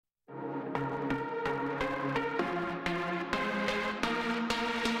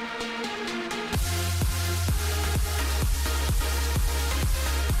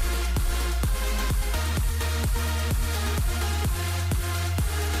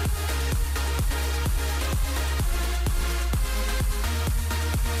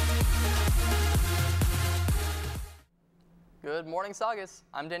Morning Saugus.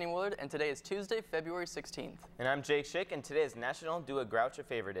 I'm Danny Wood, and today is Tuesday, February 16th. And I'm Jake Schick, and today is National Do a Grouch a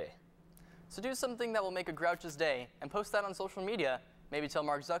Favor Day. So do something that will make a Grouch's day and post that on social media. Maybe tell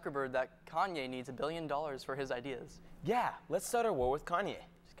Mark Zuckerberg that Kanye needs $1 billion for his ideas. Yeah, let's start our war with Kanye.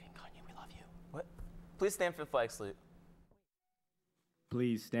 Just kidding, Kanye, we love you. What? Please stand for the flag salute.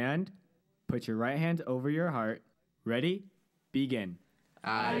 Please stand. Put your right hand over your heart. Ready? Begin.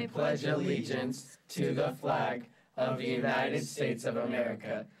 I pledge allegiance to the flag of the United States of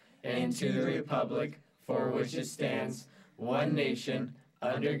America and to the republic for which it stands, one nation,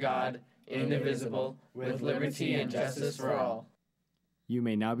 under God, indivisible, with liberty and justice for all. You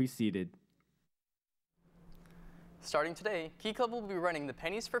may now be seated. Starting today, Key Club will be running the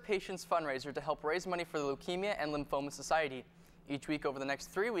Pennies for Patients fundraiser to help raise money for the Leukemia and Lymphoma Society. Each week over the next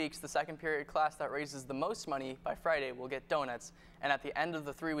 3 weeks, the second period class that raises the most money by Friday will get donuts. And at the end of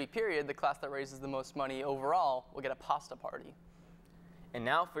the 3-week period, the class that raises the most money overall will get a pasta party. And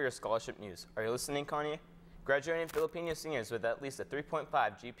now for your scholarship news. Are you listening, Kanye? Graduating Filipino seniors with at least a 3.5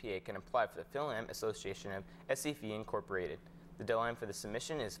 GPA can apply for the Phil-Am Association of SCFE Incorporated. The deadline for the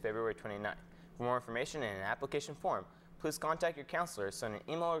submission is February 29th. For more information and an application form, please contact your counselor or send an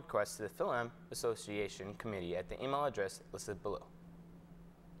email request to the Phil-Am Association Committee at the email address listed below.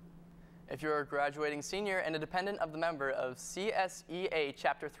 If you're a graduating senior and a dependent of the member of CSEA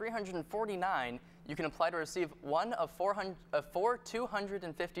Chapter 349, you can apply to receive one of four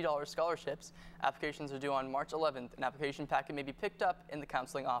 $250 scholarships. Applications are due on March 11th. An application packet may be picked up in the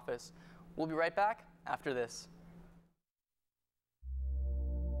counseling office. We'll be right back after this.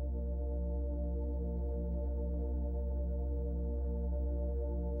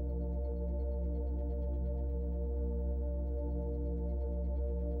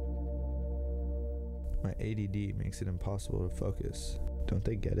 My ADD makes it impossible to focus. Don't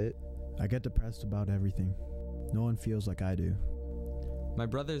they get it? I get depressed about everything. No one feels like I do. My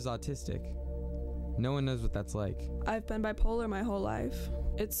brother is autistic. No one knows what that's like. I've been bipolar my whole life.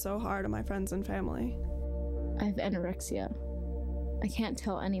 It's so hard on my friends and family. I have anorexia. I can't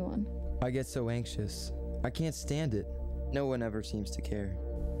tell anyone. I get so anxious. I can't stand it. No one ever seems to care.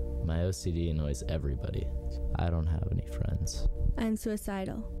 My OCD annoys everybody. I don't have any friends. I'm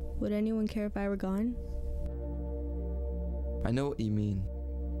suicidal. Would anyone care if I were gone? I know what you mean.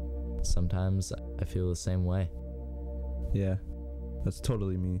 Sometimes I feel the same way. Yeah, that's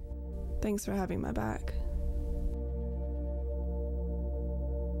totally me. Thanks for having my back.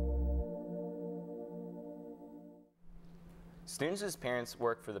 Students whose parents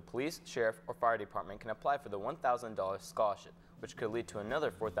work for the police, sheriff, or fire department can apply for the $1,000 scholarship, which could lead to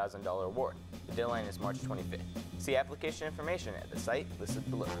another $4,000 award. The deadline is March 25th. See application information at the site listed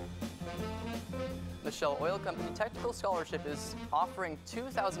below. The Shell Oil Company Technical Scholarship is offering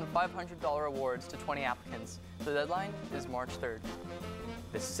 $2,500 awards to 20 applicants. The deadline is March 3rd.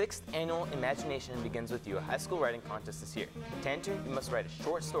 The 6th annual Imagination Begins With You, a high school writing contest this year. To enter, you must write a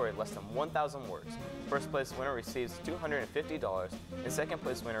short story less than 1,000 words. First place winner receives $250, and second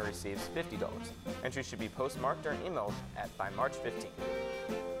place winner receives $50. Entries should be postmarked or emailed by March 15th.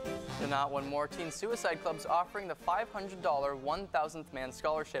 The Not One More Teen Suicide Club is offering the $500 1,000th Man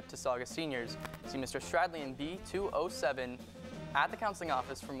Scholarship to Saugus seniors. See Mr. Stradley in B207 at the counseling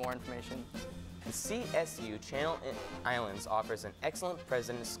office for more information. The CSU Channel Islands offers an Excellent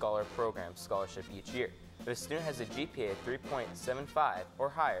President Scholar Program scholarship each year. If a student has a GPA of 3.75 or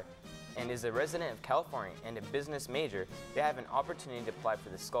higher and is a resident of California and a business major, they have an opportunity to apply for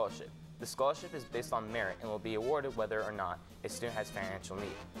this scholarship. The scholarship is based on merit and will be awarded whether or not a student has financial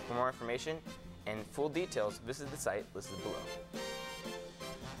need. For more information and full details, visit the site listed below.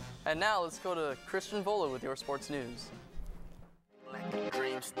 And now let's go to Christian Vola with your sports news. Like a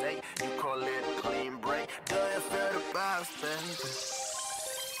dream state, you call it a clean break. Do you feel the vibes, baby?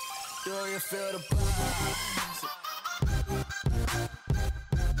 Do you feel the vibes?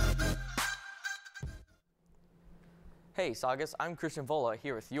 Hey Saugus, I'm Christian Vola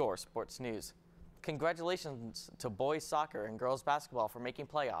here with your sports news. Congratulations to boys soccer and girls basketball for making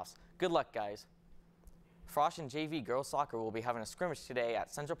playoffs. Good luck, guys. Frosh and JV girls soccer will be having a scrimmage today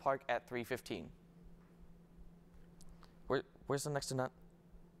at Central Park at 3:15. Where's the next to nut?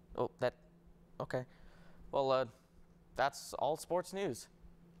 Oh, okay. Well, that's all sports news.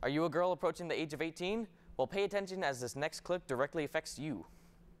 Are you a girl approaching the age of 18? Well, pay attention as this next clip directly affects you.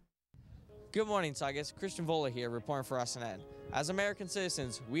 Good morning, Saugus. Christian Vola here, reporting for SNN. As American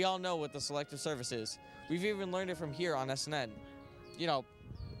citizens, we all know what the Selective Service is. We've even learned it from here on SNN. You know,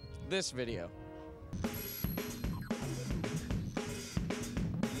 this video.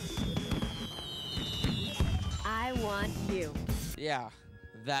 I want you. Yeah,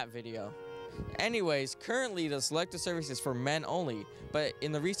 that video. Anyways, currently the Selective Service is for men only, but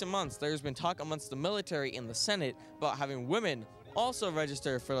in the recent months there's been talk amongst the military and the Senate about having women also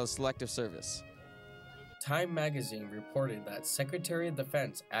register for the Selective Service. Time magazine reported that Secretary of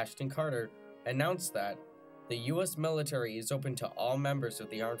Defense Ashton Carter announced that the U.S. military is open to all members of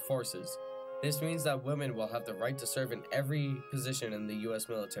the armed forces. This means that women will have the right to serve in every position in the U.S.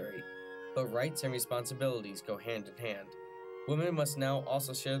 military, but rights and responsibilities go hand in hand. Women must now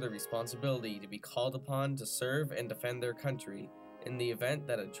also share the responsibility to be called upon to serve and defend their country in the event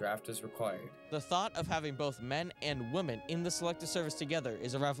that a draft is required. The thought of having both men and women in the Selective Service together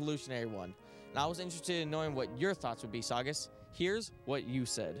is a revolutionary one, and I was interested in knowing what your thoughts would be, Saugus. Here's what you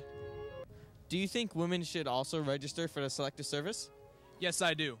said. Do you think women should also register for the Selective Service? Yes,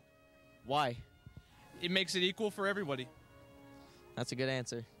 I do. Why? It makes it equal for everybody. That's a good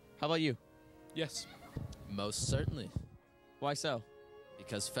answer. How about you? Yes. Most certainly. Why so?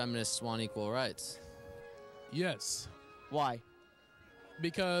 Because feminists want equal rights. Yes. Why?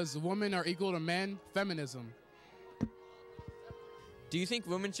 Because women are equal to men, feminism. Do you think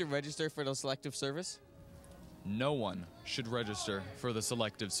women should register for the Selective Service? No one should register for the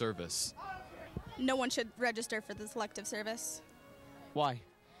Selective Service. No one should register for the Selective Service. Why?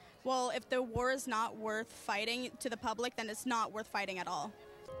 Well, if the war is not worth fighting to the public, then it's not worth fighting at all.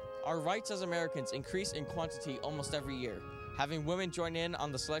 Our rights as Americans increase in quantity almost every year. Having women join in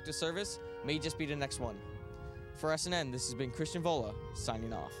on the Selective Service may just be the next one. For SNN, this has been Christian Vola,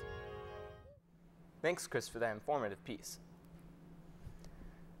 signing off. Thanks, Chris, for that informative piece.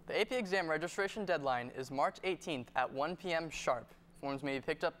 The AP exam registration deadline is March 18th at 1 p.m. sharp. Forms may be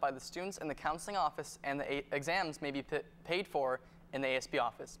picked up by the students in the counseling office, and the exams may be paid for in the ASB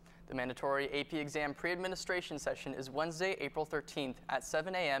office. The mandatory AP exam pre-administration session is Wednesday, April 13th at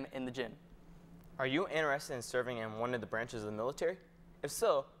 7 a.m. in the gym. Are you interested in serving in one of the branches of the military? If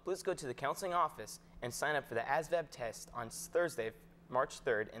so, please go to the counseling office and sign up for the ASVAB test on Thursday, March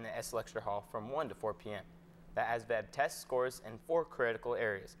 3rd in the S Lecture Hall from 1 to 4 p.m. The ASVAB test scores in 4 critical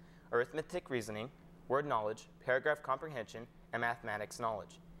areas: arithmetic reasoning, word knowledge, paragraph comprehension, and mathematics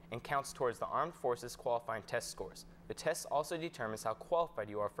knowledge, and counts towards the Armed Forces qualifying test scores. The test also determines how qualified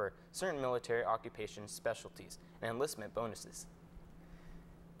you are for certain military occupation specialties and enlistment bonuses.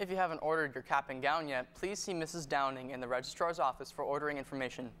 If you haven't ordered your cap and gown yet, please see Mrs. Downing in the registrar's office for ordering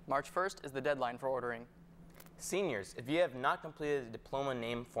information. March 1st is the deadline for ordering. Seniors, if you have not completed the diploma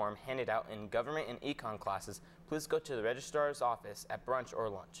name form handed out in government and econ classes, please go to the registrar's office at brunch or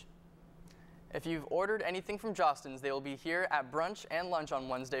lunch. If you've ordered anything from Jostens, they will be here at brunch and lunch on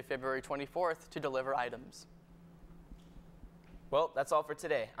Wednesday, February 24th to deliver items. Well, that's all for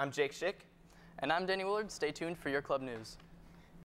today. I'm Jake Schick. And I'm Danny Willard. Stay tuned for your club news.